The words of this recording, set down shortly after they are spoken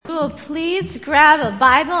will please grab a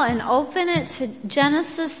Bible and open it to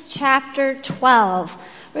Genesis chapter 12.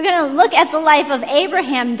 We're going to look at the life of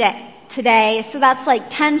Abraham today. So that's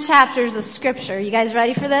like 10 chapters of scripture. You guys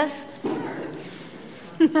ready for this?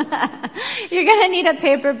 You're going to need a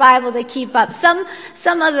paper Bible to keep up. Some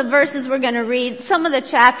of the verses we're going to read, some of the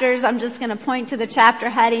chapters, I'm just going to point to the chapter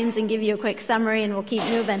headings and give you a quick summary and we'll keep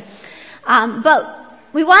moving. But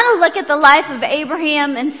we want to look at the life of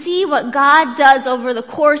Abraham and see what God does over the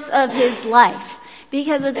course of his life,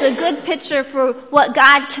 because it's a good picture for what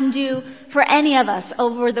God can do for any of us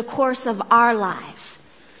over the course of our lives.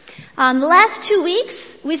 The last 2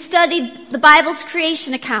 weeks, we studied the Bible's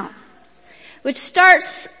creation account, which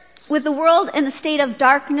starts with the world in a state of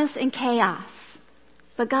darkness and chaos.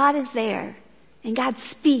 But God is there, and God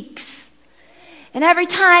speaks. And every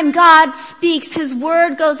time God speaks, His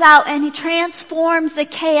word goes out and He transforms the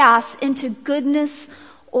chaos into goodness,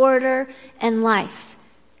 order, and life.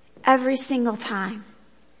 Every single time.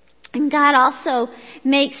 And God also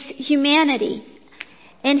makes humanity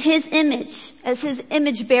in His image, as His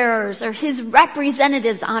image bearers or His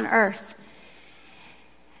representatives on earth.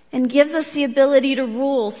 And gives us the ability to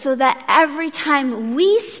rule so that every time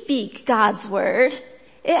we speak God's word,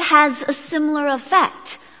 it has a similar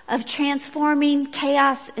effect of transforming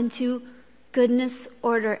chaos into goodness,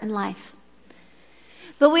 order, and life.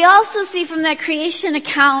 But we also see from that creation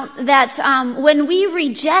account that when we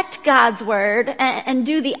reject God's word and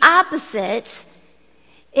do the opposite,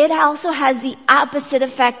 it also has the opposite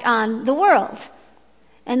effect on the world.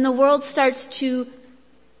 And the world starts to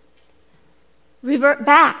revert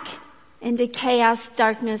back into chaos,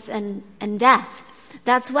 darkness, and death.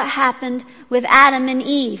 That's what happened with Adam and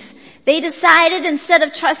Eve. They decided, instead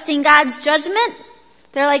of trusting God's judgment,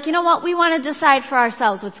 they're like, you know what, we want to decide for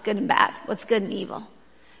ourselves what's good and bad, what's good and evil.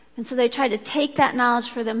 And so they tried to take that knowledge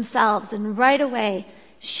for themselves, and right away,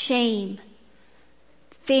 shame,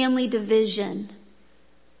 family division,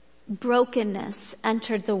 brokenness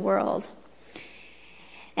entered the world.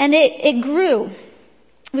 And it grew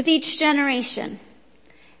with each generation.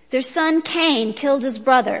 Their son Cain killed his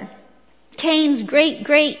brother. Cain's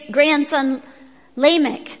great-great-grandson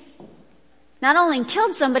Lamech not only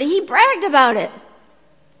killed somebody, he bragged about it.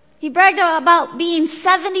 He bragged about being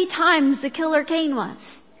 70 times the killer Cain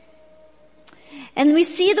was. And we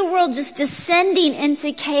see the world just descending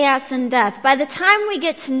into chaos and death. By the time we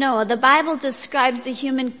get to Noah, the Bible describes the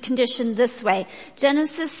human condition this way.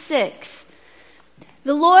 Genesis 6.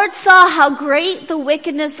 The Lord saw how great the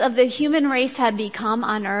wickedness of the human race had become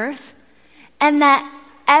on earth, and that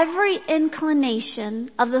every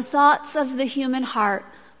inclination of the thoughts of the human heart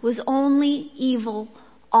was only evil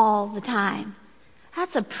all the time.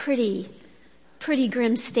 That's a pretty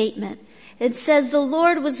grim statement. It says the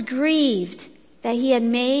Lord was grieved that He had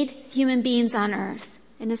made human beings on earth,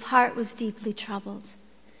 and His heart was deeply troubled.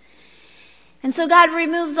 And so God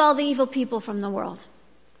removes all the evil people from the world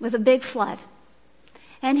with a big flood.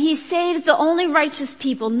 And He saves the only righteous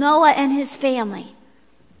people, Noah and his family.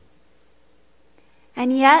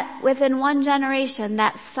 And yet, within one generation,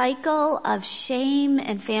 that cycle of shame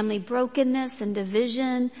and family brokenness and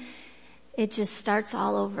division, it just starts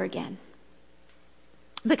all over again.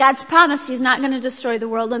 But God's promised He's not going to destroy the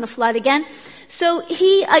world in a flood again. So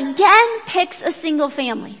He again picks a single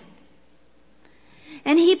family.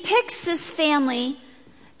 And He picks this family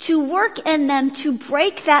to work in them to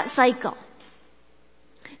break that cycle.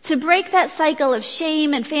 To break that cycle of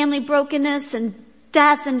shame and family brokenness and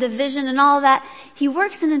death and division and all that. He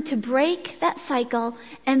works in them to break that cycle,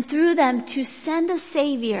 and through them to send a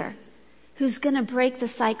Savior who's going to break the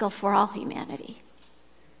cycle for all humanity.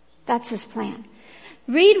 That's His plan.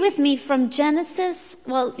 Read with me from Genesis.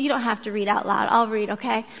 Well, you don't have to read out loud. I'll read,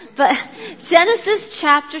 okay? But Genesis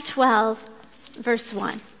chapter 12, verse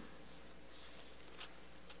 1.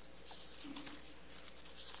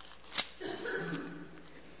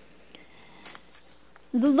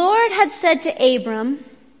 The Lord had said to Abram,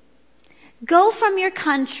 "Go from your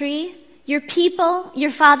country, your people,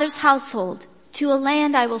 your father's household, to a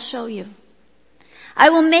land I will show you. I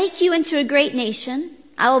will make you into a great nation.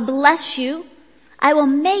 I will bless you. I will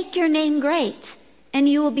make your name great, and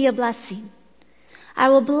you will be a blessing. I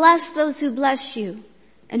will bless those who bless you,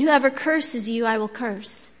 and whoever curses you I will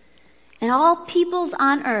curse. And all peoples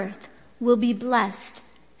on earth will be blessed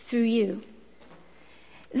through you."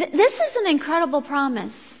 This is an incredible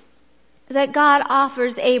promise that God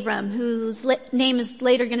offers Abram, whose name is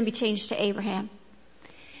later going to be changed to Abraham.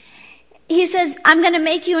 He says, I'm going to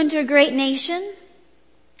make you into a great nation.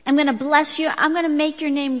 I'm going to bless you. I'm going to make your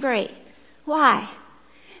name great. Why?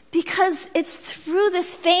 Because it's through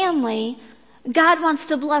this family God wants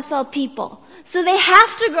to bless all people. So they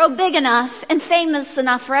have to grow big enough and famous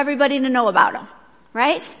enough for everybody to know about them,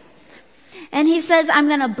 right? And he says, I'm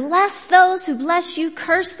going to bless those who bless you,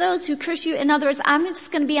 curse those who curse you. In other words, I'm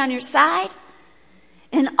just going to be on your side,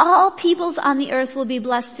 and all peoples on the earth will be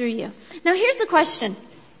blessed through you. Now here's the question.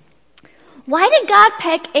 Why did God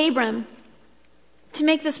pick Abram to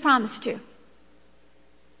make this promise to?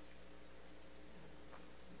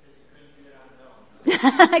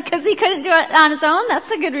 Because he couldn't do it on his own?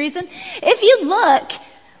 That's a good reason. If you look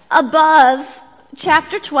above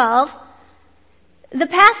chapter 12, the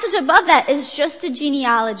passage above that is just a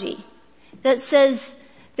genealogy that says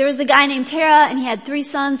there was a guy named Terah and he had 3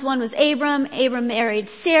 sons. One was Abram. Abram married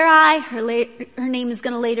Sarai. Her name is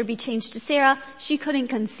going to later be changed to Sarah. She couldn't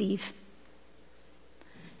conceive.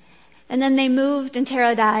 And then they moved and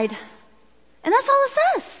Terah died. And that's all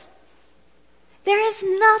it says. There is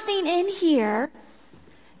nothing in here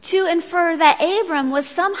to infer that Abram was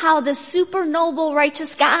somehow the super noble,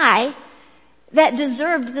 righteous guy that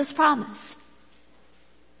deserved this promise.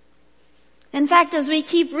 In fact, as we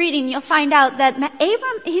keep reading, you'll find out that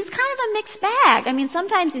Abram, he's kind of a mixed bag. I mean,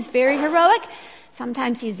 sometimes he's very heroic.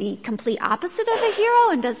 Sometimes he's the complete opposite of a hero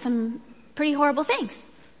and does some pretty horrible things.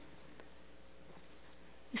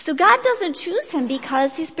 So God doesn't choose him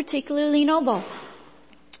because he's particularly noble.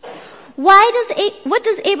 What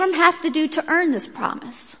does Abram have to do to earn this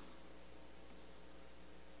promise?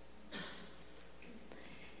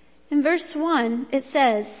 In verse 1, it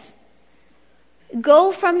says,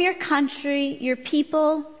 go from your country, your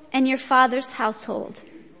people, and your father's household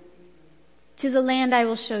to the land I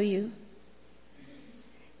will show you.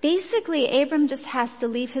 Basically, Abram just has to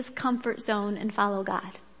leave his comfort zone and follow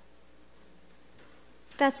God.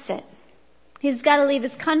 That's it. He's got to leave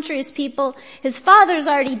his country, his people. His father's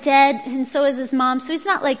already dead, and so is his mom. So he's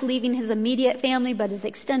not like leaving his immediate family, but his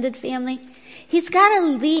extended family. He's got to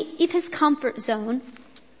leave his comfort zone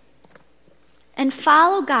and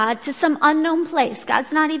follow God to some unknown place.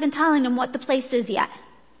 God's not even telling him what the place is yet.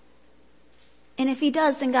 And if he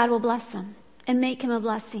does, then God will bless him and make him a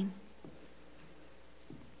blessing.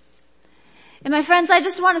 And my friends, I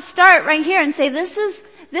just want to start right here and say this is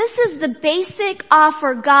the basic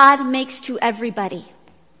offer God makes to everybody.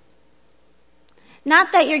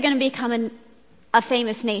 Not that you're going to become a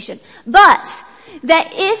famous nation, but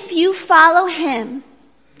that if you follow him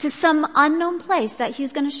to some unknown place that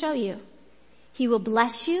he's going to show you, he will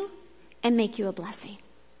bless you and make you a blessing.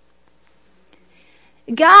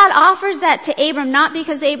 God offers that to Abram not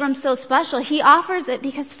because Abram's so special. He offers it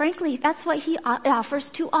because, frankly, that's what he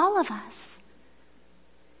offers to all of us.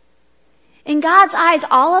 In God's eyes,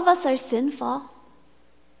 all of us are sinful,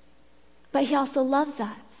 but he also loves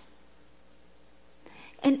us.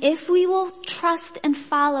 And if we will trust and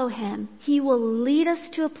follow him, he will lead us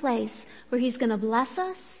to a place where he's going to bless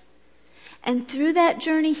us. And through that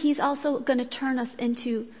journey, he's also going to turn us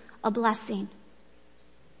into a blessing.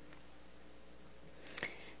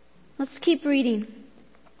 Let's keep reading.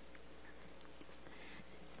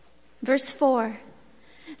 Verse 4.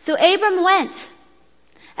 So Abram went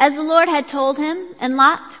as the Lord had told him, and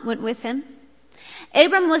Lot went with him.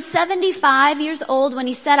 Abram was 75 years old when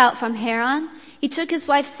he set out from Haran. He took his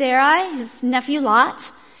wife Sarai, his nephew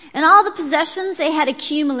Lot, and all the possessions they had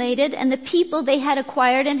accumulated and the people they had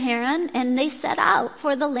acquired in Haran, and they set out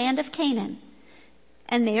for the land of Canaan.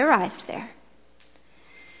 And they arrived there.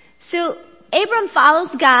 So Abram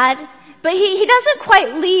follows God, but he doesn't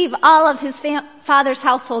quite leave all of his father's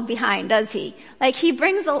household behind, does he? Like, he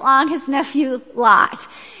brings along his nephew Lot.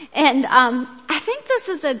 And I think this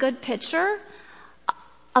is a good picture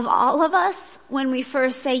of all of us when we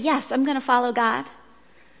first say, yes, I'm going to follow God.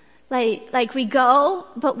 Like we go,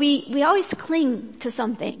 but we always cling to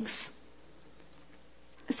some things.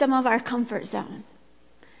 Some of our comfort zone.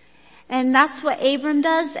 And that's what Abram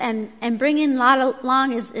does, and bringing Lot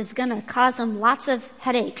along is going to cause him lots of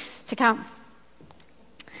headaches to come.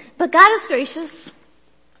 But God is gracious.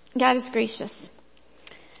 God is gracious.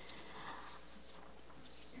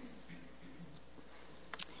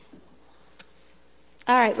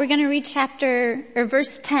 All right, we're going to read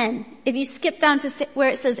verse 10. If you skip down to where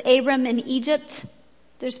it says Abram in Egypt,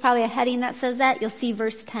 there's probably a heading that says that. You'll see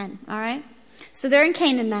verse 10. All right? So they're in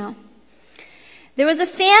Canaan now. There was a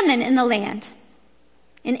famine in the land,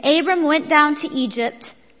 and Abram went down to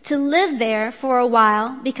Egypt to live there for a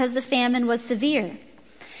while because the famine was severe.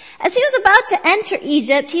 As he was about to enter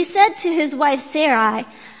Egypt, he said to his wife Sarai,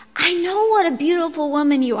 I know what a beautiful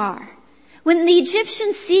woman you are. When the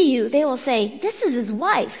Egyptians see you, they will say, this is his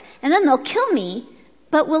wife, and then they'll kill me,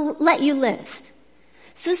 but will let you live.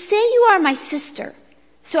 So say you are my sister,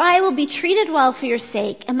 So I will be treated well for your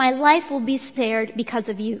sake, and my life will be spared because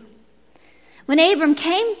of you. When Abram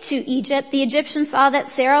came to Egypt, the Egyptians saw that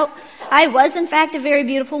Sarai was in fact a very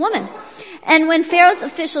beautiful woman. And when Pharaoh's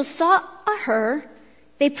officials saw her,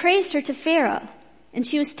 they praised her to Pharaoh, and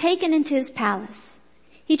she was taken into his palace.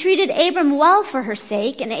 He treated Abram well for her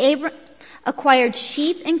sake, and Abram acquired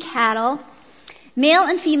sheep and cattle, male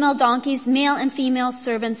and female donkeys, male and female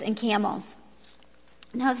servants, and camels.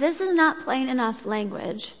 Now, if this is not plain enough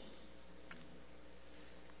language,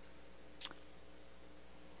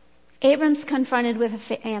 Abram's confronted with a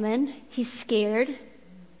famine. He's scared,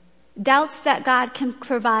 doubts that God can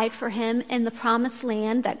provide for him in the promised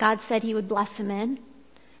land that God said he would bless him in.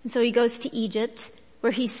 And so he goes to Egypt,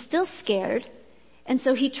 where he's still scared, and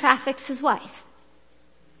so he traffics his wife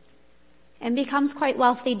and becomes quite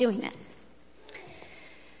wealthy doing it.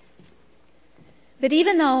 But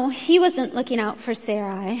even though he wasn't looking out for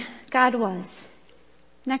Sarai, God was.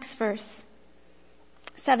 Next verse,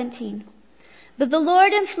 17. But the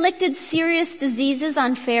Lord inflicted serious diseases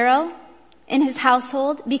on Pharaoh and his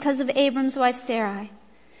household because of Abram's wife Sarai.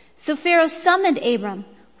 So Pharaoh summoned Abram.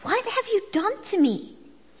 "What have you done to me?"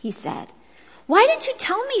 he said. "Why didn't you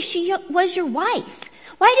tell me she was your wife?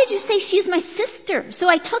 Why did you say she's my sister? So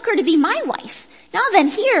I took her to be my wife. Now then,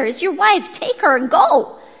 here is your wife. Take her and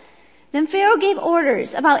go." Then Pharaoh gave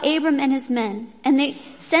orders about Abram and his men, and they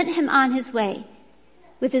sent him on his way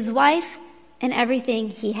with his wife and everything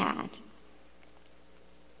he had.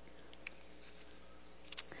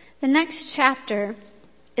 The next chapter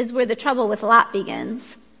is where the trouble with Lot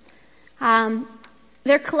begins.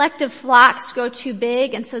 Their collective flocks grow too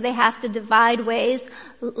big, and so they have to divide ways.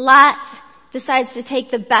 Lot decides to take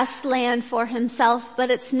the best land for himself,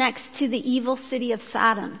 but it's next to the evil city of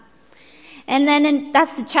Sodom. And then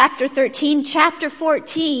that's chapter 13. Chapter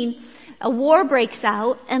 14, a war breaks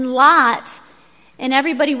out, and Lot and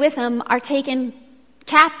everybody with him are taken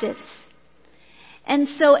captives. And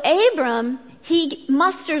so Abram, he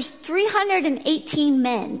musters 318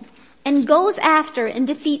 men and goes after and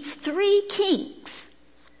defeats 3 kings.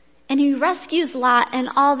 And he rescues Lot and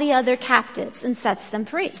all the other captives and sets them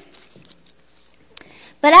free.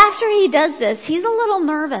 But after he does this, he's a little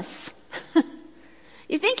nervous.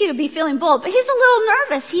 You think he would be feeling bold, but he's a little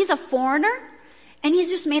nervous. He's a foreigner, and he's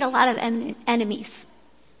just made a lot of enemies.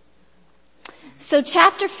 So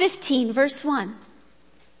chapter 15, verse 1.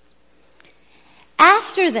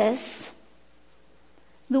 After this,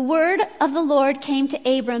 the word of the Lord came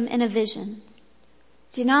to Abram in a vision.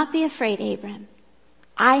 "Do not be afraid, Abram.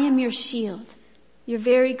 I am your shield, your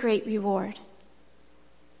very great reward."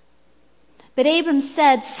 But Abram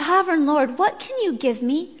said, "Sovereign Lord, what can you give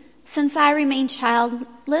me, since I remain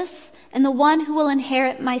childless, and the one who will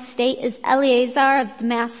inherit my state is Eleazar of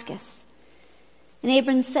Damascus?" And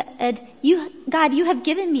Abram said, God, you have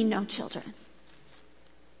given me no children.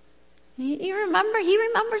 He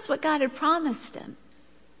remembers what God had promised him.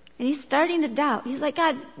 And he's starting to doubt. He's like,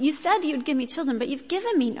 "God, you said you'd give me children, but you've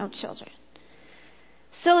given me no children.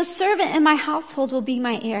 So a servant in my household will be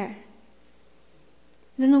my heir."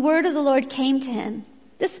 Then the word of the Lord came to him.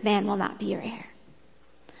 "This man will not be your heir,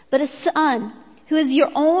 but a son who is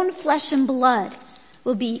your own flesh and blood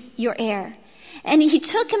will be your heir." And he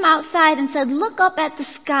took him outside and said, "Look up at the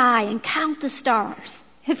sky and count the stars,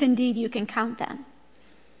 if indeed you can count them."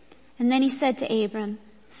 And then he said to Abram,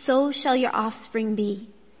 "So shall your offspring be."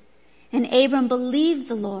 And Abram believed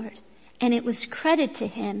the Lord, and it was credited to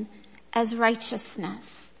him as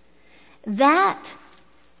righteousness. That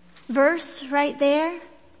verse right there,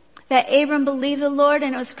 that Abram believed the Lord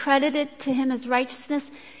and it was credited to him as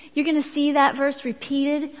righteousness, you're going to see that verse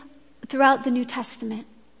repeated throughout the New Testament.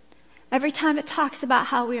 Every time it talks about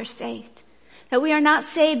how we are saved. That we are not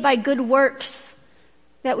saved by good works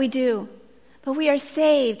that we do, but we are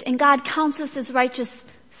saved and God counts us as righteous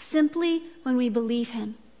simply when we believe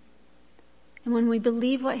him. And when we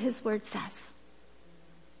believe what his word says.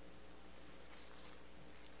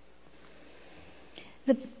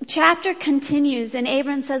 The chapter continues and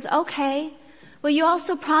Abram says, "Okay, well you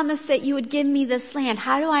also promised that you would give me this land.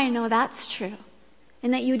 How do I know that's true?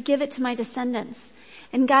 And that you would give it to my descendants."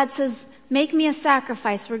 And God says, "Make me a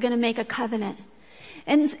sacrifice. We're going to make a covenant."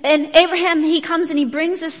 And Abraham, he comes and he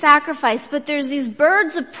brings a sacrifice, but there's these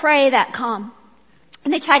birds of prey that come.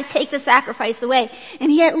 And they try to take the sacrifice away. And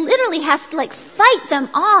he literally has to fight them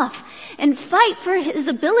off and fight for his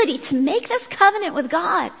ability to make this covenant with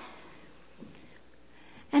God.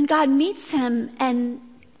 And God meets him and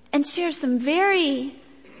shares some he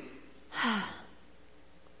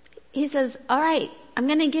says, "All right, I'm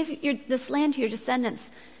going to give this land to your descendants,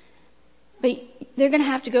 but they're going to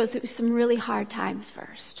have to go through some really hard times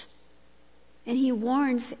first. And he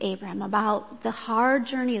warns Abram about the hard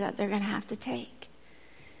journey that they're going to have to take.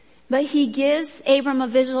 But he gives Abram a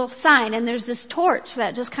visual sign, and there's this torch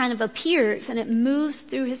that just kind of appears and it moves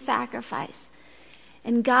through his sacrifice.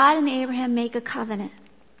 And God and Abraham make a covenant.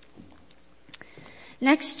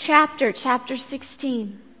 Next chapter, chapter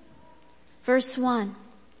 16, verse 1.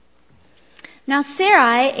 Now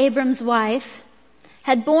Sarai, Abram's wife,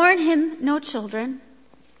 had borne him no children,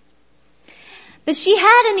 but she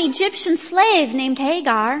had an Egyptian slave named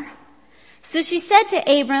Hagar. So she said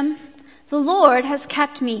to Abram, "The Lord has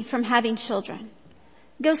kept me from having children.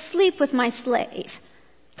 Go sleep with my slave.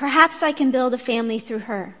 Perhaps I can build a family through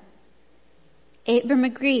her." Abram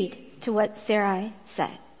agreed to what Sarai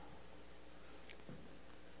said.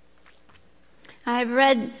 I've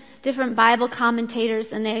read different Bible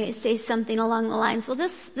commentators and they say something along the lines, well,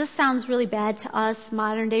 this sounds really bad to us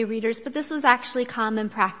modern day readers, but this was actually common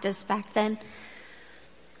practice back then.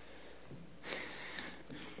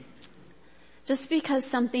 Just because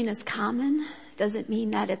something is common doesn't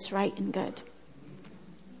mean that it's right and good.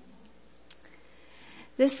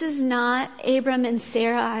 This is not Abram and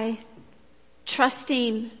Sarai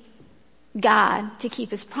trusting God to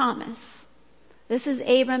keep his promise. This is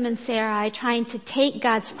Abram and Sarai trying to take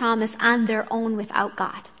God's promise on their own without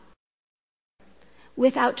God,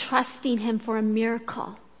 without trusting him for a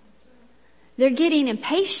miracle. They're getting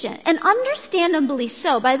impatient, and understandably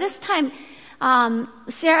so. By this time,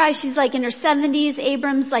 Sarai, she's like in her 70s,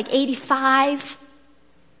 Abram's like 85.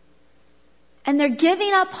 And they're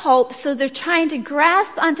giving up hope, so they're trying to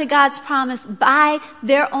grasp onto God's promise by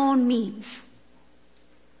their own means.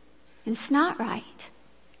 And it's not right.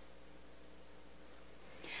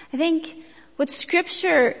 I think what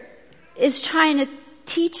Scripture is trying to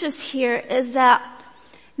teach us here is that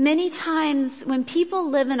many times when people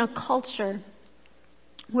live in a culture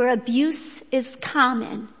where abuse is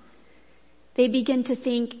common, they begin to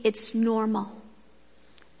think it's normal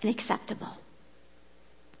and acceptable.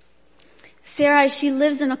 Sarai, she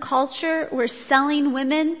lives in a culture where selling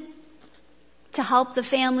women to help the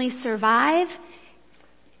family survive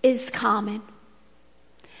is common.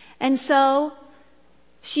 And so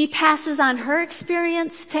she passes on her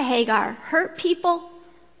experience to Hagar. Hurt people,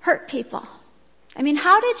 hurt people. I mean,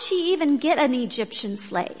 how did she even get an Egyptian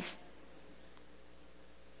slave?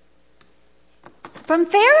 From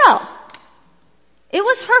Pharaoh. It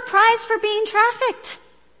was her prize for being trafficked.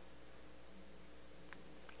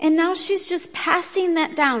 And now she's just passing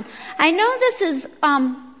that down. I know this is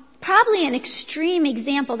probably an extreme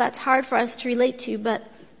example that's hard for us to relate to, but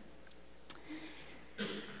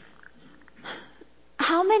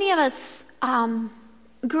how many of us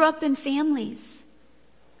grew up in families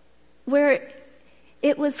where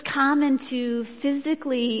it was common to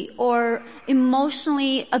physically or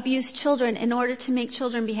emotionally abuse children in order to make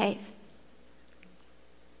children behave?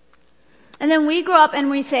 And then we grow up and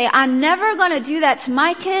we say, I'm never going to do that to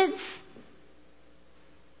my kids.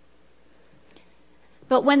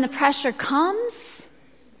 But when the pressure comes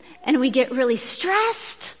and we get really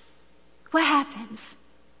stressed, what happens?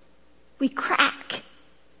 We crack.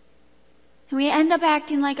 And we end up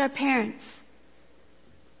acting like our parents.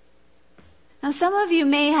 Now some of you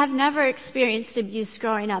may have never experienced abuse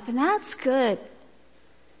growing up, and that's good.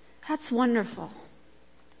 That's wonderful.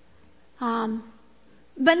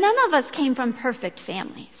 But none of us came from perfect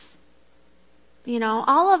families. You know,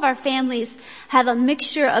 all of our families have a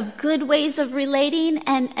mixture of good ways of relating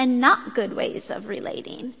and not good ways of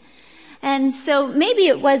relating. And so maybe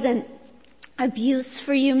it wasn't abuse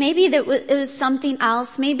for you. Maybe it was something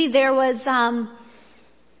else. Maybe there was,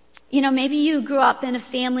 maybe you grew up in a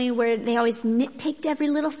family where they always nitpicked every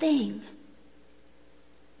little thing.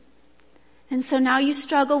 And so now you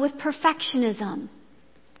struggle with perfectionism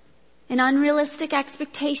and unrealistic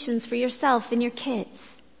expectations for yourself and your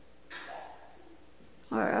kids.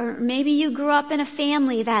 Or maybe you grew up in a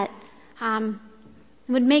family that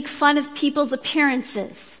would make fun of people's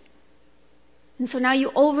appearances. And so now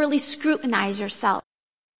you overly scrutinize yourself.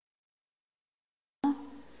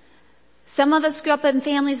 Some of us grew up in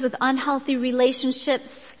families with unhealthy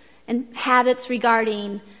relationships and habits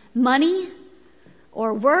regarding money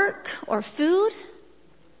or work or food.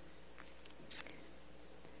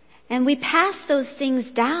 And we pass those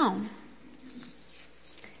things down.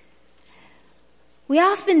 We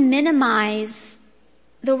often minimize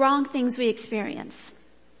the wrong things we experience.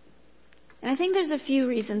 And I think there's a few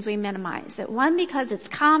reasons we minimize it. One, because it's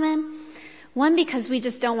common. One, because we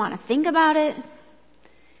just don't want to think about it.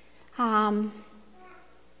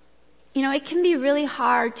 It can be really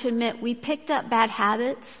hard to admit we picked up bad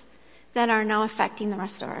habits that are now affecting the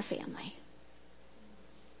rest of our family.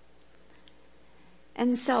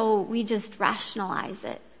 And so we just rationalize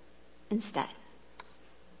it instead.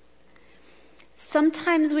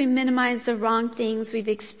 Sometimes we minimize the wrong things we've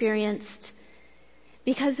experienced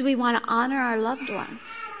because we want to honor our loved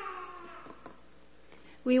ones.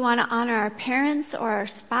 We want to honor our parents or our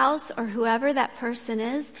spouse or whoever that person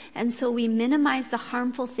is, and so we minimize the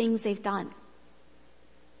harmful things they've done.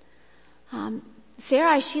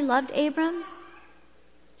 Sarai, she loved Abram.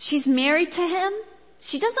 She's married to him.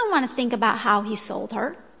 She doesn't want to think about how he sold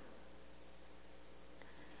her.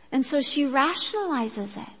 And so she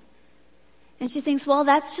rationalizes it. And she thinks, well,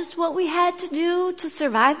 that's just what we had to do to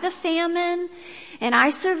survive the famine. And I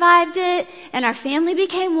survived it. And our family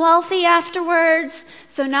became wealthy afterwards.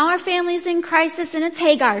 So now our family's in crisis and it's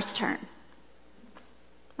Hagar's turn.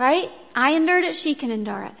 Right? I endured it, she can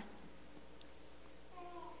endure it.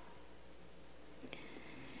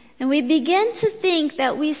 And we begin to think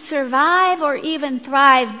that we survive or even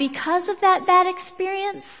thrive because of that bad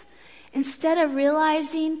experience, instead of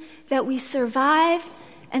realizing that we survive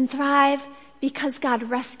and thrive because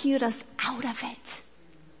God rescued us out of it.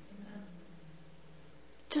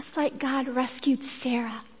 Just like God rescued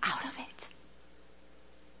Sarah out of it.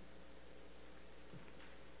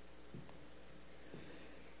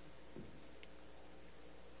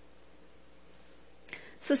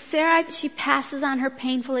 So Sarah, she passes on her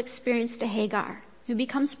painful experience to Hagar, who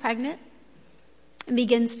becomes pregnant and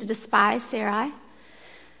begins to despise Sarai.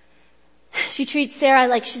 She treats Sarai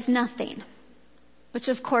like she's nothing, which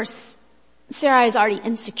of course Sarai is already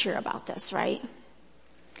insecure about this, right?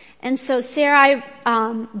 And so Sarai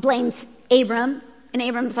blames Abram, and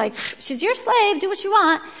Abram's like, she's your slave, do what you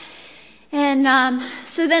want. And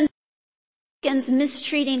so then begins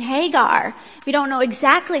mistreating Hagar. We don't know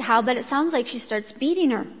exactly how, but it sounds like she starts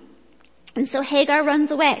beating her. And so Hagar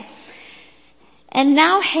runs away. And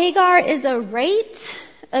now Hagar is a raped,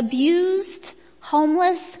 abused,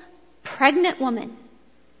 homeless, pregnant woman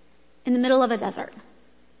in the middle of a desert.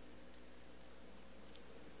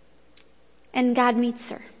 And God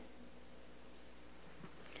meets her.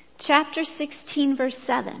 Chapter 16, verse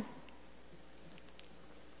 7.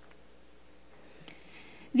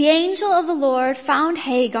 The angel of the Lord found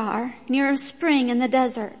Hagar near a spring in the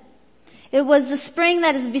desert. It was the spring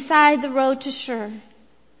that is beside the road to Shur.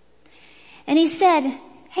 And he said,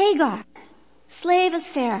 Hagar, slave of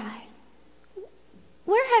Sarai,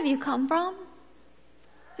 where have you come from?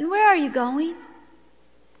 And where are you going?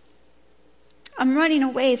 I'm running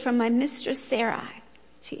away from my mistress Sarai,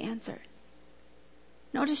 she answered.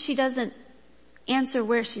 Notice she doesn't answer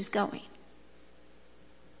where she's going,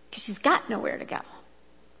 because she's got nowhere to go.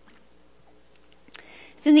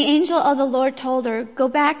 Then the angel of the Lord told her, go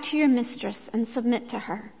back to your mistress and submit to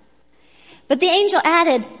her. But the angel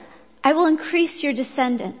added, I will increase your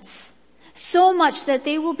descendants so much that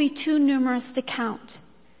they will be too numerous to count.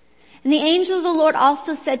 And the angel of the Lord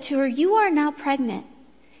also said to her, you are now pregnant,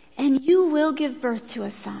 and you will give birth to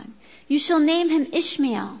a son. You shall name him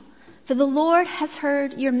Ishmael, for the Lord has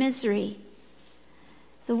heard your misery.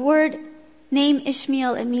 The word name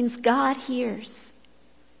Ishmael, it means God hears.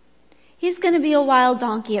 He's going to be a wild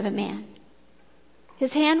donkey of a man.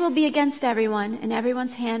 His hand will be against everyone, and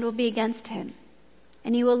everyone's hand will be against him.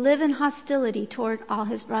 And he will live in hostility toward all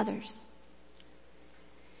his brothers.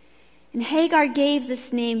 And Hagar gave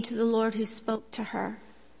this name to the Lord who spoke to her.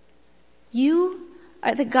 You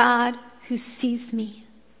are the God who sees me.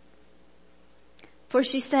 For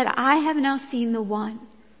she said, I have now seen the one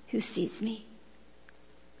who sees me.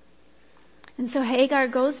 And so Hagar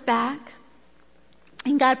goes back,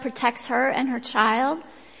 and God protects her and her child.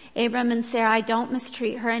 Abram and Sarai don't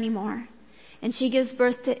mistreat her anymore. And she gives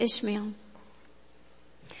birth to Ishmael.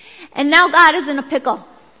 And now God is in a pickle.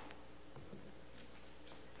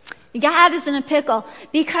 God is in a pickle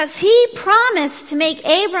because he promised to make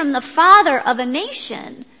Abram the father of a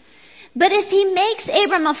nation. But if he makes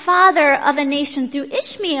Abram a father of a nation through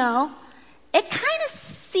Ishmael, it kind of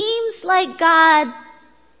seems like God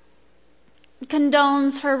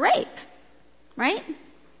condones her rape, right?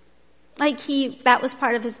 Like that was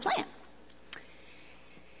part of his plan.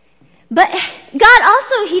 But God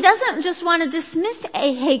also, he doesn't just want to dismiss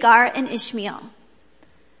Hagar and Ishmael.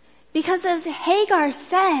 Because as Hagar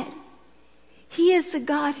said, he is the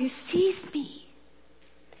God who sees me.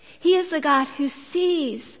 He is the God who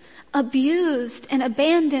sees abused and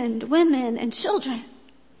abandoned women and children.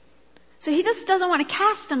 So he just doesn't want to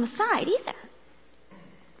cast them aside either.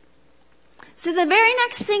 So the very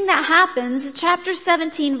next thing that happens, chapter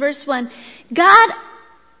 17, verse 1,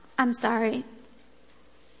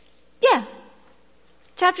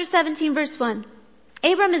 chapter 17, verse 1.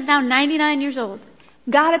 Abram is now 99 years old.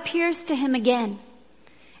 God appears to him again.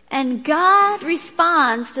 And God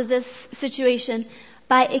responds to this situation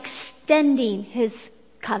by extending his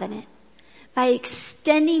covenant, by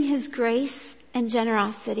extending his grace and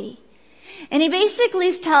generosity. And he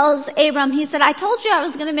basically tells Abram, he said, I told you I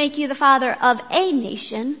was going to make you the father of a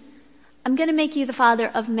nation. I'm going to make you the father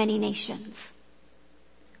of many nations.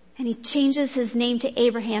 And he changes his name to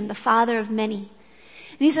Abraham, the father of many.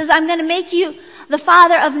 And he says, I'm going to make you the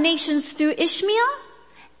father of nations through Ishmael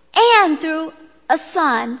and through a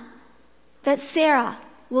son that Sarah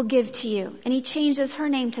will give to you. And he changes her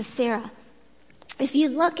name to Sarah. If you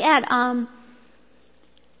look at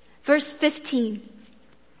verse 15,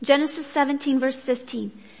 Genesis 17 verse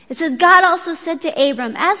 15, it says, God also said to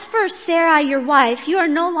Abram, as for Sarai your wife, you are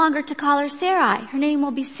no longer to call her Sarai. Her name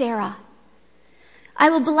will be Sarah. I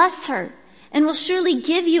will bless her and will surely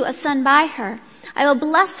give you a son by her. I will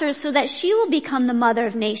bless her so that she will become the mother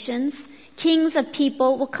of nations. Kings of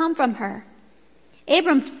people will come from her.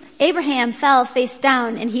 Abraham fell face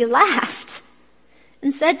down and he laughed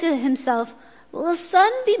and said to himself, will a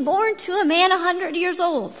son be born to a man 100 years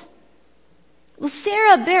old? Will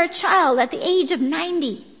Sarah bear a child at the age of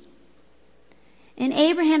 90? And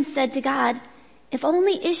Abraham said to God, if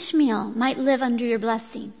only Ishmael might live under your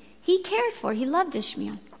blessing. He loved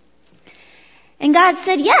Ishmael. And God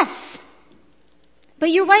said, yes,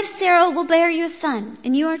 but your wife Sarah will bear you a son,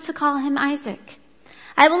 and you are to call him Isaac.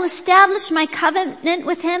 I will establish my covenant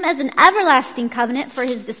with him as an everlasting covenant for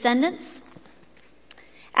his descendants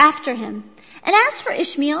after him. And as for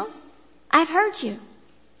Ishmael, I've heard you.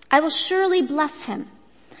 I will surely bless him.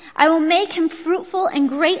 I will make him fruitful and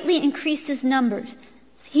greatly increase his numbers.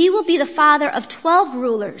 He will be the father of 12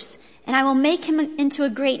 rulers, and I will make him into a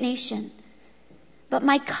great nation. But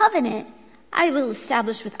my covenant I will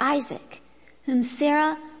establish with Isaac, whom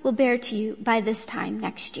Sarah will bear to you by this time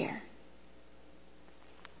next year.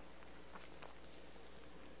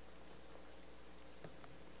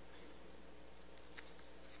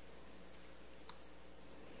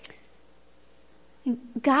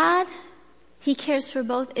 God, he cares for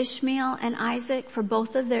both Ishmael and Isaac, for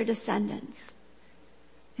both of their descendants.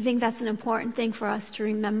 I think that's an important thing for us to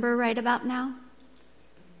remember right about now.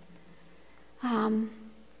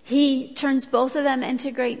 He turns both of them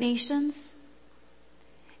into great nations.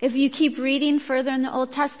 If you keep reading further in the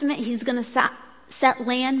Old Testament, he's going to set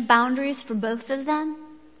land boundaries for both of them.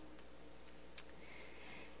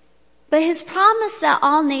 But his promise that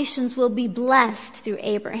all nations will be blessed through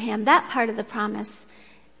Abraham, that part of the promise,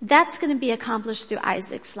 that's going to be accomplished through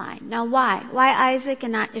Isaac's line. Now why? Why Isaac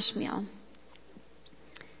and not Ishmael?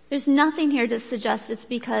 There's nothing here to suggest it's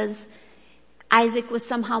because Isaac was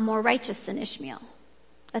somehow more righteous than Ishmael.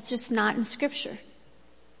 That's just not in Scripture.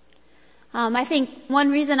 I think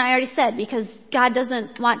one reason I already said, because God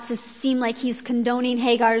doesn't want to seem like he's condoning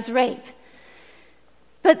Hagar's rape.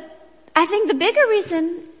 But I think the bigger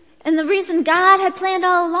reason, and the reason God had planned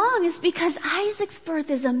all along, is because Isaac's birth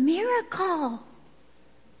is a miracle.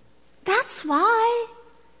 That's why.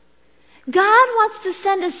 God wants to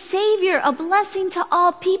send a savior, a blessing to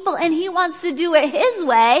all people, and he wants to do it his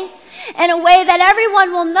way, in a way that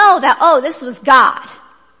everyone will know that, oh, this was God.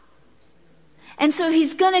 And so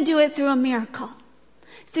he's going to do it through a miracle,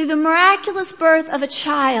 through the miraculous birth of a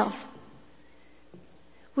child,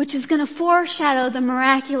 which is going to foreshadow the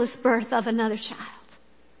miraculous birth of another child.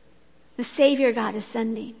 The Savior God is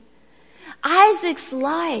sending. Isaac's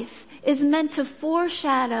life is meant to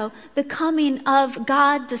foreshadow the coming of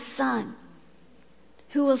God the Son,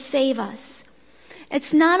 who will save us.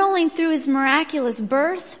 It's not only through his miraculous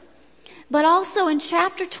birth, but also in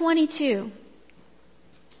chapter 22.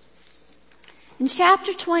 In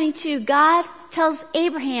chapter 22, God tells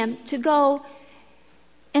Abraham to go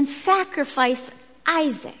and sacrifice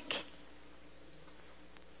Isaac,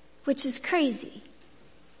 which is crazy.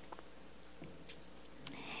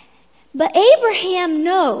 But Abraham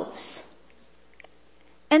knows,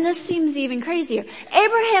 and this seems even crazier,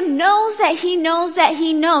 Abraham knows that he knows that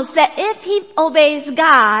he knows that if he obeys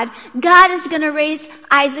God, God is going to raise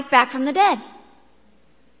Isaac back from the dead.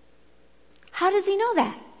 How does he know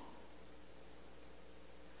that?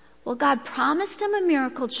 Well, God promised him a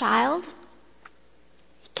miracle child.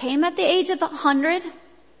 He came at the age of 100.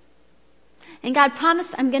 And God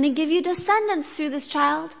promised, I'm going to give you descendants through this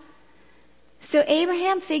child. So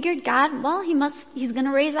Abraham figured God, well, he's going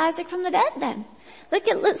to raise Isaac from the dead then.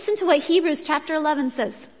 Listen to what Hebrews chapter 11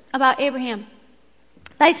 says about Abraham.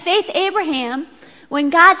 By faith Abraham,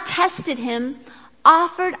 when God tested him,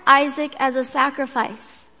 offered Isaac as a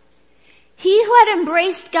sacrifice. He who had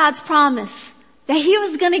embraced God's promise that he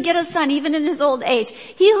was going to get a son even in his old age,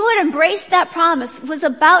 he who had embraced that promise was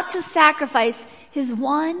about to sacrifice his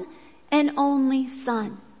one and only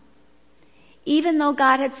son, even though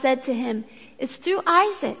God had said to him, "It's through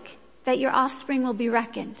Isaac that your offspring will be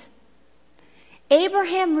reckoned."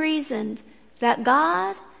 Abraham reasoned that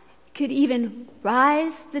God could even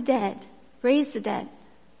raise the dead.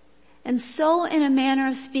 And so, in a manner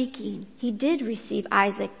of speaking, he did receive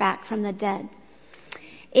Isaac back from the dead.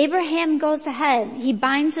 Abraham goes ahead. He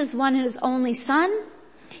binds his one and his only son.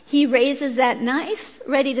 He raises that knife,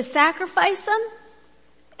 ready to sacrifice him,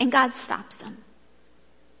 and God stops him.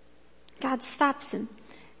 God stops him.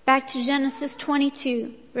 Back to Genesis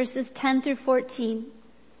 22, verses 10 through 14.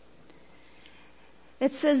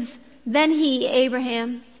 It says, "Then he,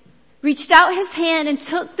 Abraham, reached out his hand and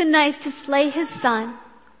took the knife to slay his son.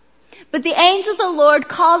 But the angel of the Lord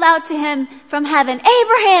called out to him from heaven,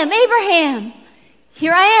 'Abraham, Abraham!'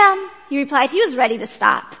 'Here I am,' he replied." He was ready to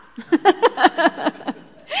stop.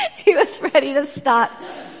 He was ready to stop.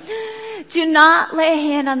 "Do not lay a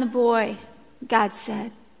hand on the boy," God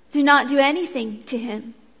said. "Do not do anything to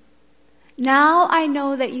him. Now I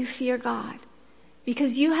know that you fear God,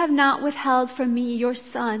 because you have not withheld from me your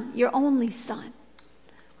son, your only son."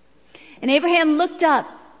 And Abraham looked up,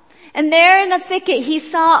 and there in a thicket he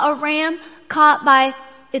saw a ram caught by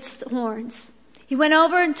its horns. He went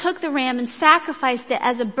over and took the ram and sacrificed it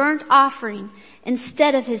as a burnt offering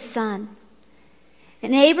instead of his son.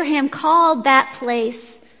 And Abraham called that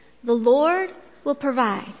place, "The Lord will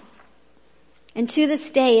provide." And to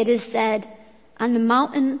this day it is said, "On the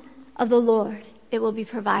mountain of the Lord it will be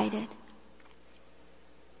provided."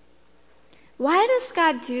 Why does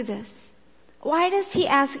God do this? Why does he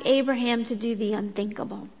ask Abraham to do the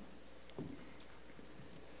unthinkable?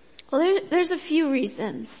 Well, there's a few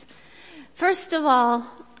reasons. First of all,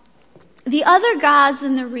 the other gods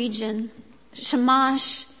in the region,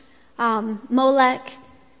 Shamash, Molech,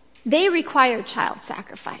 they required child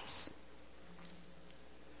sacrifice.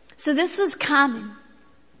 So this was common.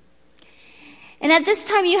 And at this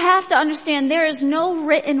time you have to understand there is no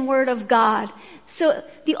written word of God. So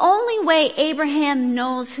the only way Abraham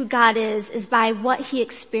knows who God is by what he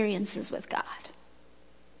experiences with God.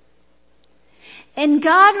 And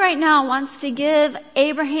God right now wants to give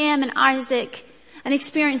Abraham and Isaac an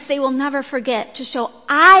experience they will never forget, to show,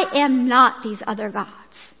 I am not these other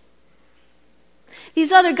gods.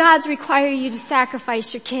 These other gods require you to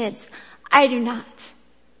sacrifice your kids. I do not.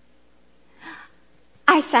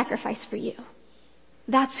 I sacrifice for you.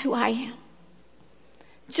 That's who I am.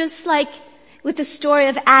 Just like with the story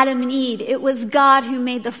of Adam and Eve, it was God who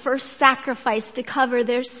made the first sacrifice to cover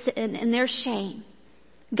their sin and their shame.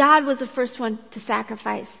 God was the first one to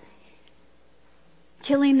sacrifice,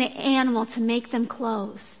 killing the animal to make them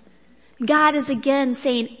clothes. God is again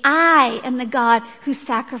saying, I am the God who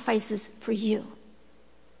sacrifices for you.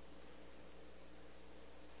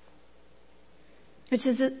 Which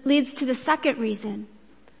leads to the second reason.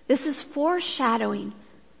 This is foreshadowing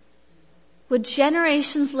what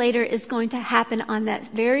generations later is going to happen on that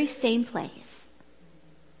very same place,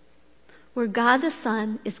 where God the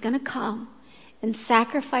Son is going to come and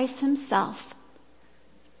sacrifice himself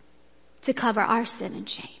to cover our sin and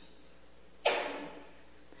shame.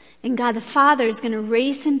 And God the Father is going to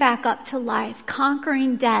raise him back up to life,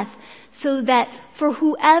 conquering death, so that for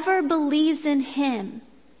whoever believes in him,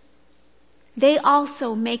 they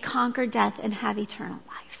also may conquer death and have eternal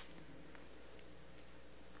life.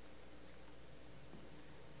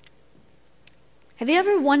 Have you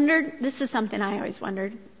ever wondered, this is something I always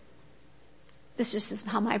wondered, this just is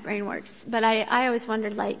how my brain works, but I always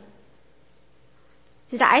wondered, like,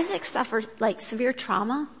 did Isaac suffer like severe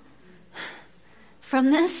trauma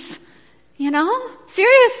from this? You know?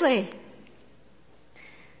 Seriously.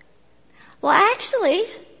 Well, actually,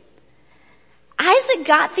 Isaac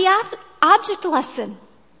got the object lesson.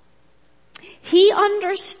 He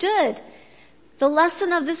understood the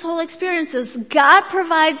lesson of this whole experience is God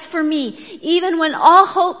provides for me. Even when all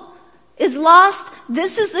hope is lost,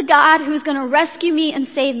 this is the God who's going to rescue me and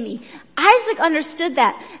save me. Isaac understood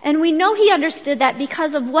that. And we know he understood that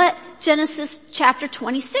because of what Genesis chapter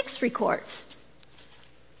 26 records.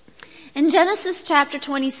 In Genesis chapter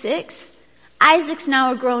 26, Isaac's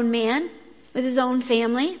now a grown man with his own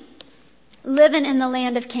family, living in the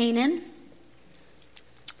land of Canaan.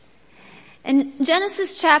 And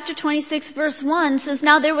Genesis chapter 26 verse 1 says,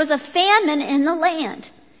 now there was a famine in the land,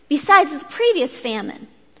 besides the previous famine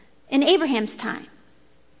in Abraham's time.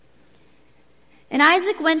 And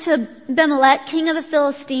Isaac went to Abimelech, king of the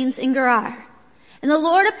Philistines, in Gerar. And the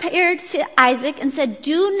Lord appeared to Isaac and said,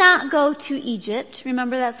 do not go to Egypt.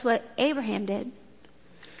 Remember, that's what Abraham did.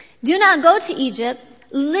 Do not go to Egypt.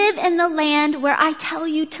 Live in the land where I tell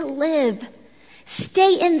you to live.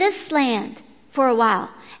 Stay in this land for a while,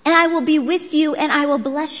 and I will be with you and I will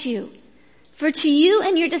bless you. For to you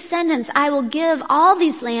and your descendants I will give all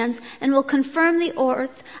these lands and will confirm the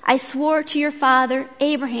oath I swore to your father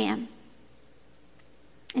Abraham.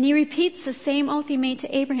 And he repeats the same oath he made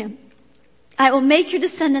to Abraham. I will make your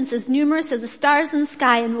descendants as numerous as the stars in the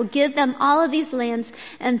sky and will give them all of these lands,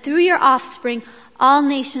 and through your offspring all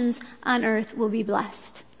nations on earth will be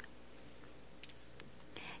blessed.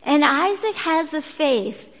 And Isaac has the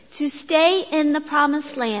faith to stay in the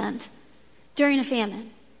promised land during a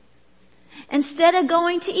famine. Instead of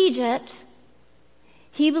going to Egypt,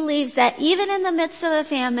 he believes that even in the midst of a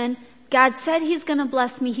famine, God said he's going to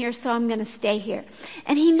bless me here, so I'm going to stay here.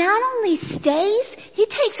 And he not only stays, he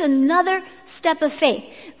takes another step of faith.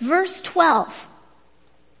 Verse 12.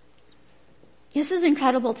 This is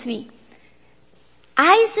incredible to me.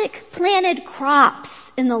 Isaac planted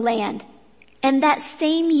crops in the land, and that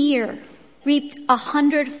same year reaped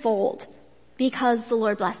 100-fold because the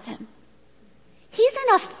Lord blessed him. He's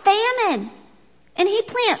in a famine, and he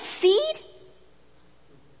plants seed,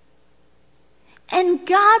 and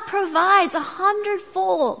God provides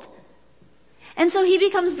 100-fold. And so he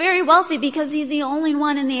becomes very wealthy because he's the only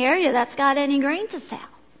one in the area that's got any grain to sell.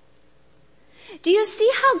 Do you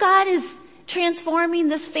see how God is transforming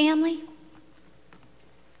this family?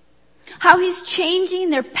 How he's changing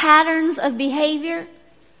their patterns of behavior?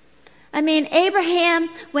 I mean, Abraham,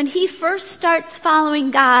 when he first starts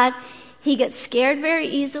following God, he gets scared very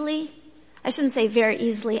easily. I shouldn't say very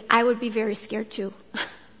easily. I would be very scared too.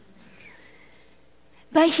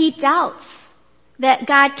 But he doubts that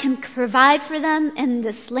God can provide for them in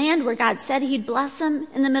this land where God said he'd bless them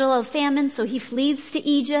in the middle of famine, so he flees to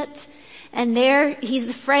Egypt. And there he's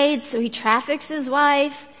afraid, so he traffics his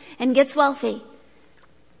wife and gets wealthy.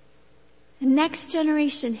 The next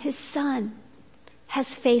generation, his son,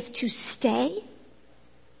 has faith to stay,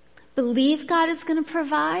 believe God is going to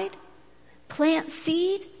provide, plant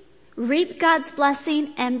seed, reap God's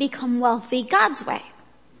blessing, and become wealthy God's way.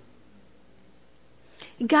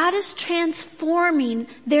 God is transforming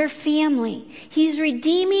their family. He's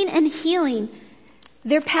redeeming and healing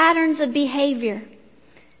their patterns of behavior.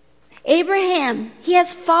 Abraham, he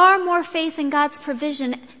has far more faith in God's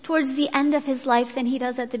provision towards the end of his life than he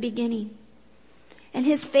does at the beginning. And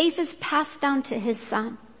his faith is passed down to his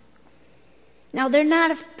son. Now, they're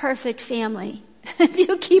not a perfect family. If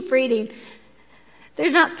you keep reading,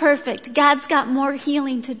 they're not perfect. God's got more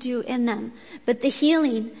healing to do in them. But the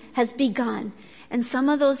healing has begun. And some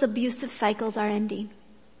of those abusive cycles are ending.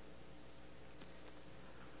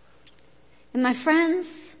 And my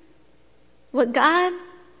friends, what God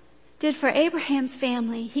did for Abraham's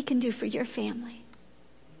family, he can do for your family.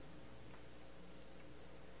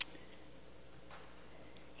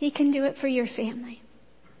 He can do it for your family.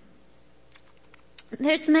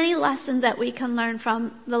 There's many lessons that we can learn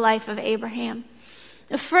from the life of Abraham.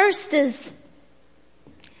 The first is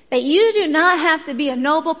that you do not have to be a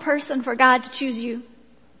noble person for God to choose you.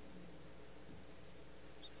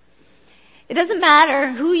 It doesn't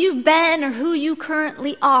matter who you've been or who you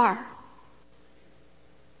currently are.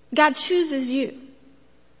 God chooses you.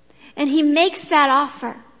 And he makes that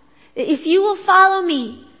offer. If you will follow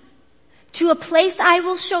me to a place I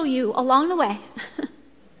will show you along the way,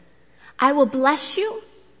 I will bless you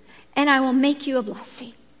and I will make you a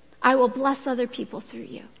blessing. I will bless other people through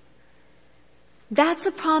you. That's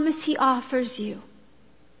a promise he offers you.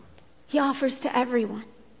 He offers to everyone.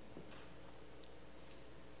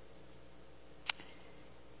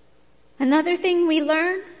 Another thing we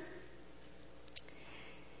learn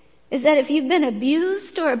is that if you've been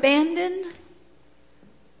abused or abandoned,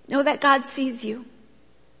 know that God sees you.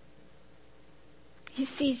 He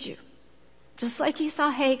sees you. Just like he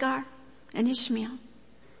saw Hagar and Ishmael.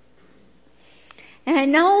 And I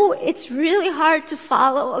know it's really hard to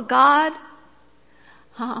follow a God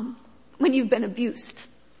when you've been abused.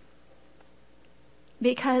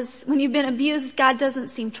 Because when you've been abused, God doesn't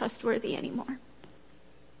seem trustworthy anymore.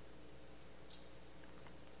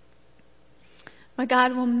 But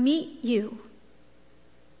God will meet you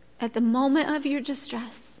at the moment of your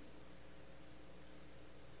distress.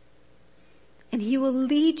 And he will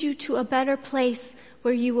lead you to a better place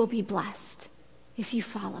where you will be blessed if you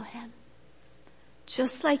follow him.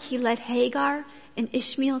 Just like he led Hagar and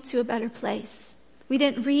Ishmael to a better place. We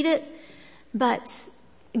didn't read it, but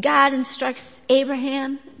God instructs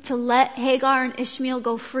Abraham to let Hagar and Ishmael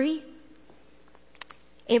go free.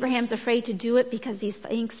 Abraham's afraid to do it because he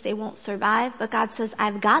thinks they won't survive, but God says,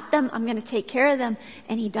 I've got them, I'm going to take care of them,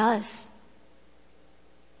 and he does.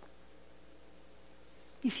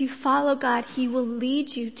 If you follow God, he will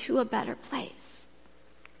lead you to a better place.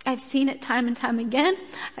 I've seen it time and time again.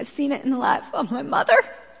 I've seen it in the life of my mother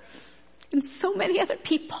and so many other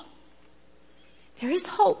people. there is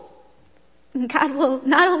hope. And God will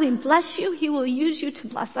not only bless you, He will use you to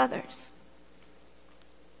bless others.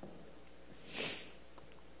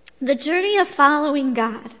 The journey of following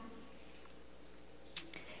God,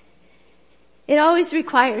 it always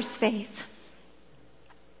requires faith.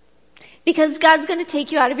 Because God's going to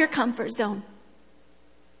take you out of your comfort zone.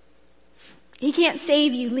 He can't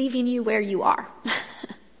save you leaving you where you are.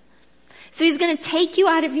 So He's going to take you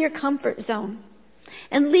out of your comfort zone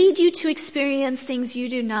and lead you to experience things you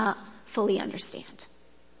do not fully understand.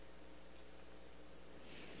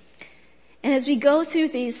 And as we go through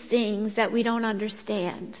these things that we don't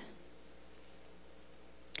understand,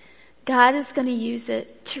 God is going to use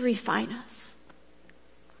it to refine us,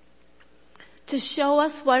 to show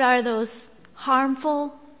us what are those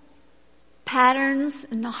harmful patterns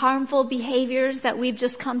and harmful behaviors that we've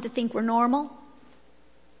just come to think were normal.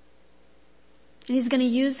 And He's going to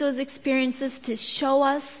use those experiences to show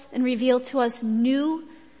us and reveal to us new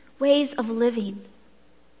ways of living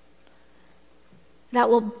that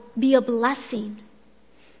will be a blessing.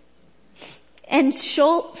 And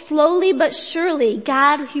slowly but surely,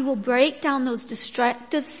 God, He will break down those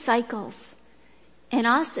destructive cycles in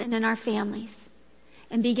us and in our families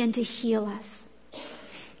and begin to heal us.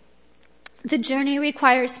 The journey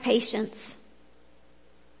requires patience.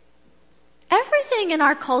 Everything in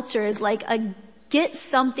our culture is like a get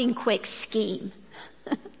something quick scheme.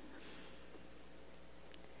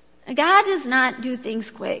 God does not do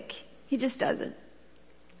things quick. He just doesn't.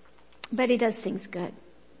 But He does things good.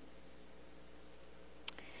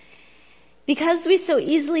 Because we so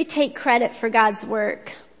easily take credit for God's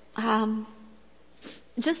work,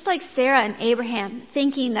 just like Sarah and Abraham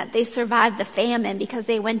thinking that they survived the famine because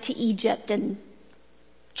they went to Egypt and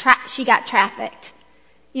she got trafficked.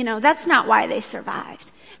 That's not why they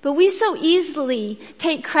survived. But we so easily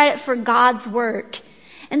take credit for God's work.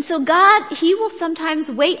 And so God, He will sometimes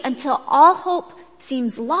wait until all hope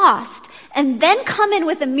seems lost and then come in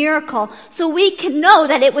with a miracle so we can know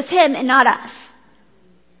that it was Him and not us.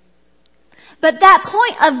 But that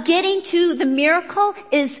point of getting to the miracle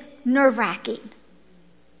is nerve-wracking.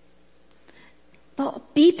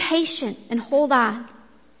 But be patient and hold on.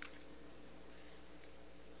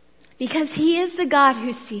 Because He is the God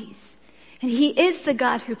who sees, and He is the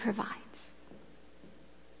God who provides.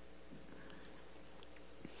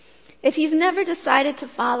 If you've never decided to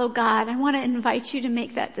follow God, I want to invite you to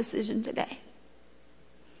make that decision today.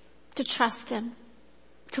 To trust Him.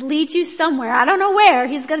 To lead you somewhere. I don't know where.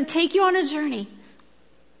 He's going to take you on a journey.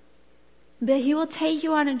 But He will take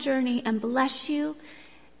you on a journey and bless you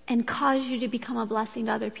and cause you to become a blessing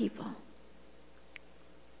to other people.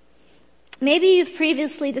 Maybe you've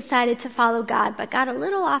previously decided to follow God, but got a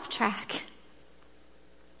little off track.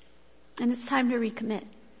 And it's time to recommit.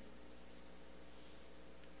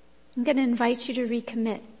 I'm going to invite you to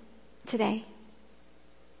recommit today.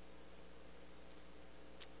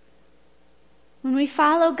 When we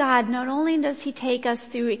follow God, not only does He take us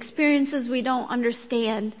through experiences we don't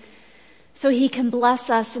understand so He can bless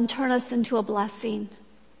us and turn us into a blessing.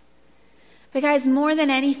 But guys, more than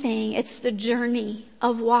anything, it's the journey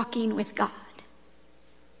of walking with God.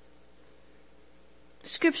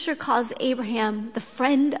 Scripture calls Abraham the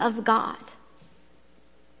friend of God.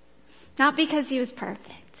 Not because he was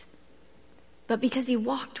perfect, but because he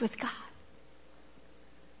walked with God.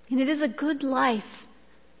 And it is a good life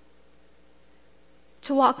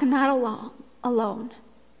to walk not alone,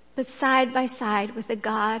 but side by side with a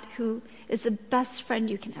God who is the best friend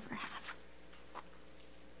you can ever have.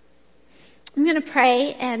 I'm going to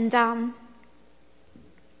pray, and I'm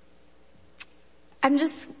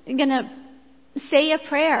just going to say a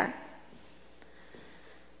prayer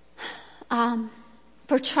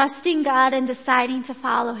for trusting God and deciding to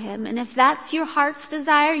follow Him. And if that's your heart's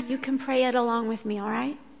desire, you can pray it along with me, all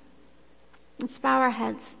right? Let's bow our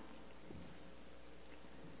heads.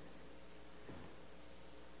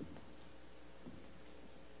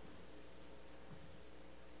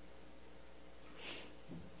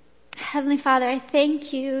 Heavenly Father, I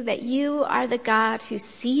thank You that You are the God who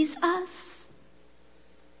sees us.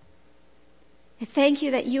 I thank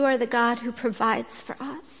You that You are the God who provides for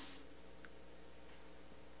us.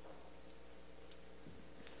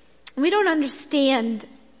 We don't understand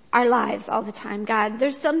our lives all the time, God.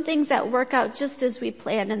 There's some things that work out just as we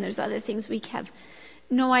planned, and there's other things we have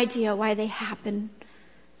no idea why they happen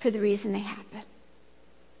for the reason they happen.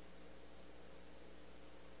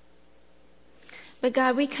 But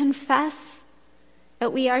God, we confess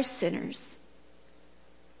that we are sinners,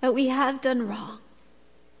 that we have done wrong.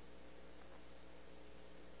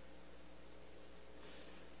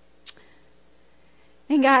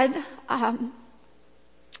 And God,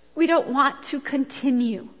 We don't want to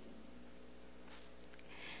continue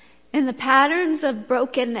in the patterns of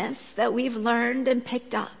brokenness that we've learned and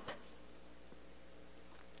picked up.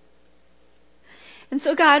 And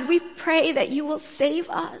so God, we pray that you will save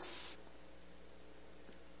us.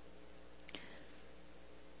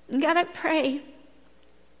 And God, I pray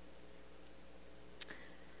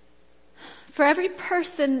for every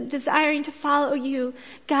person desiring to follow you,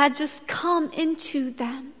 God, just come into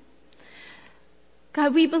them.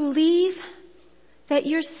 God, we believe that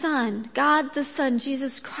your Son, God the Son,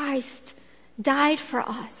 Jesus Christ, died for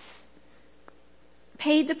us,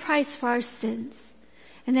 paid the price for our sins,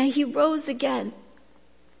 and that he rose again,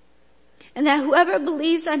 and that whoever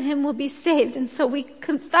believes on him will be saved. And so we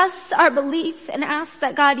confess our belief and ask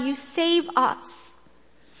that, God, you save us,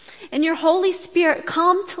 and your Holy Spirit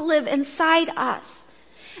come to live inside us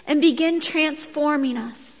and begin transforming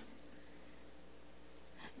us.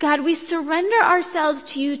 God, we surrender ourselves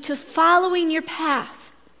to you, to following your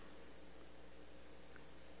path.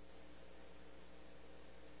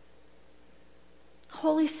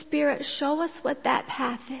 Holy Spirit, show us what that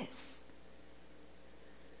path is.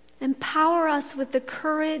 Empower us with the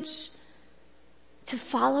courage to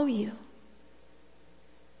follow you.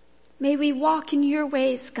 May we walk in your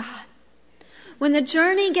ways, God. When the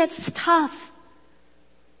journey gets tough,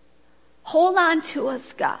 hold on to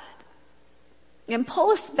us, God, and pull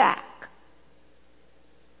us back.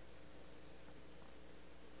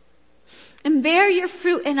 And bear your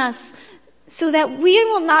fruit in us so that we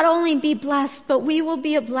will not only be blessed, but we will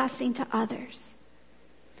be a blessing to others.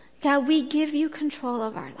 God, we give you control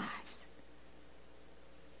of our lives.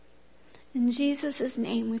 In Jesus'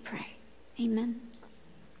 name we pray. Amen.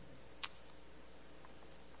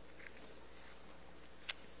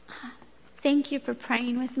 Thank you for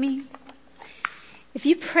praying with me. If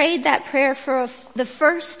you prayed that prayer for the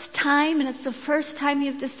first time, and it's the first time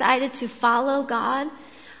you've decided to follow God,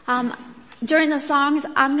 during the songs,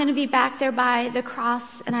 I'm going to be back there by the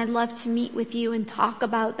cross, and I'd love to meet with you and talk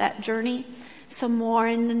about that journey some more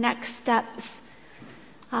in the next steps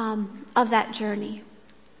of that journey.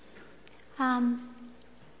 When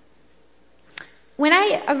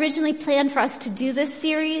I originally planned for us to do this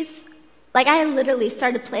series, I literally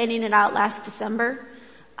started planning it out last December.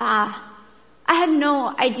 I had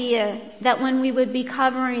no idea that when we would be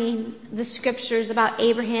covering the scriptures about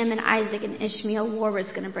Abraham and Isaac and Ishmael, war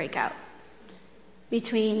was going to break out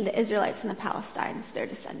between the Israelites and the Palestinians, their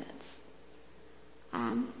descendants.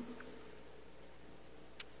 And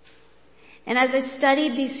as I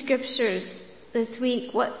studied these scriptures this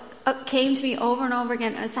week, what came to me over and over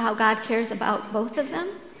again is how God cares about both of them.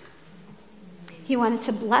 He wanted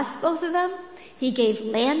to bless both of them. He gave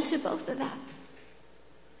land to both of them.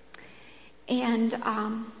 And,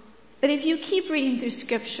 but if you keep reading through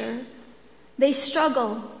scripture, they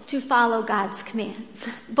struggle to follow God's commands.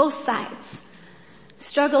 Both sides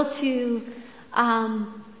struggle to,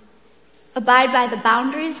 abide by the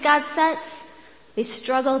boundaries God sets. They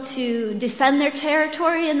struggle to defend their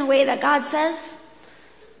territory in the way that God says.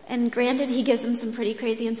 And granted, he gives them some pretty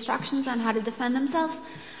crazy instructions on how to defend themselves,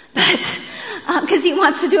 but, cause he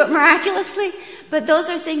wants to do it miraculously. But those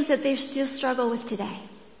are things that they still struggle with today.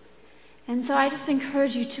 And so I just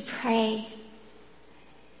encourage you to pray.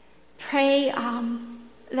 Pray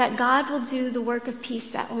that God will do the work of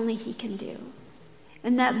peace that only he can do.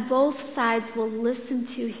 And that both sides will listen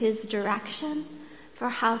to his direction for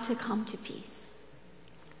how to come to peace.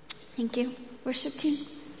 Thank you, worship team.